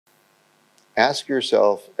Ask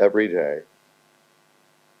yourself every day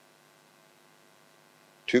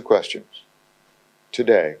 2 questions.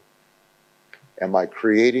 Today, am I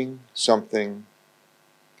creating something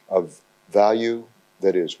of value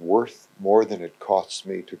that is worth more than it costs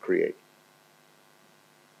me to create?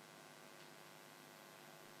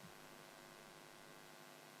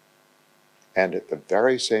 And at the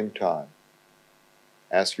very same time,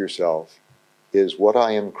 ask yourself, is what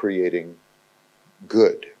I am creating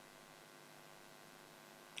good?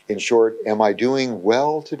 In short, am I doing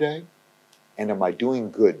well today? And am I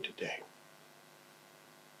doing good today?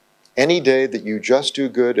 Any day that you just do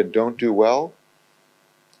good and don't do well,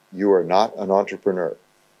 you are not an entrepreneur.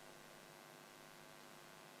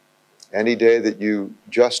 Any day that you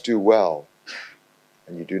just do well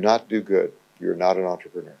and you do not do good, you're not an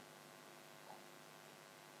entrepreneur.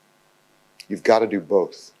 You've got to do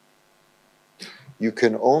both. You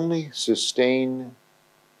can only sustain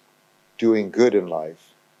doing good in life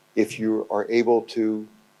if you are able to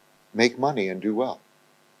make money and do well.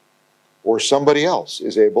 Or somebody else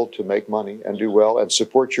is able to make money and do well and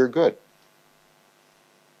support your good.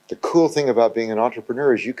 The cool thing about being an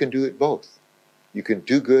entrepreneur is you can do it both. You can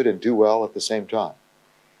do good and do well at the same time.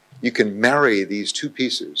 You can marry these 2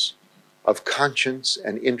 pieces of conscience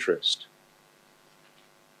and interest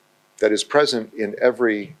that is present in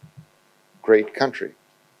every great country,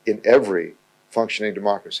 in every functioning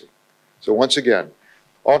democracy. So once again,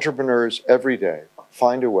 entrepreneurs every day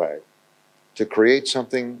find a way to create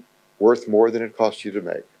something worth more than it costs you to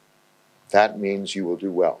make. That means you will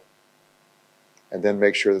do well. And then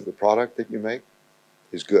make sure that the product that you make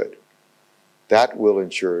is good. That will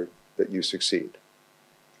ensure that you succeed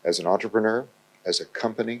as an entrepreneur, as a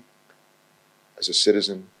company, as a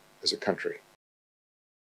citizen, as a country.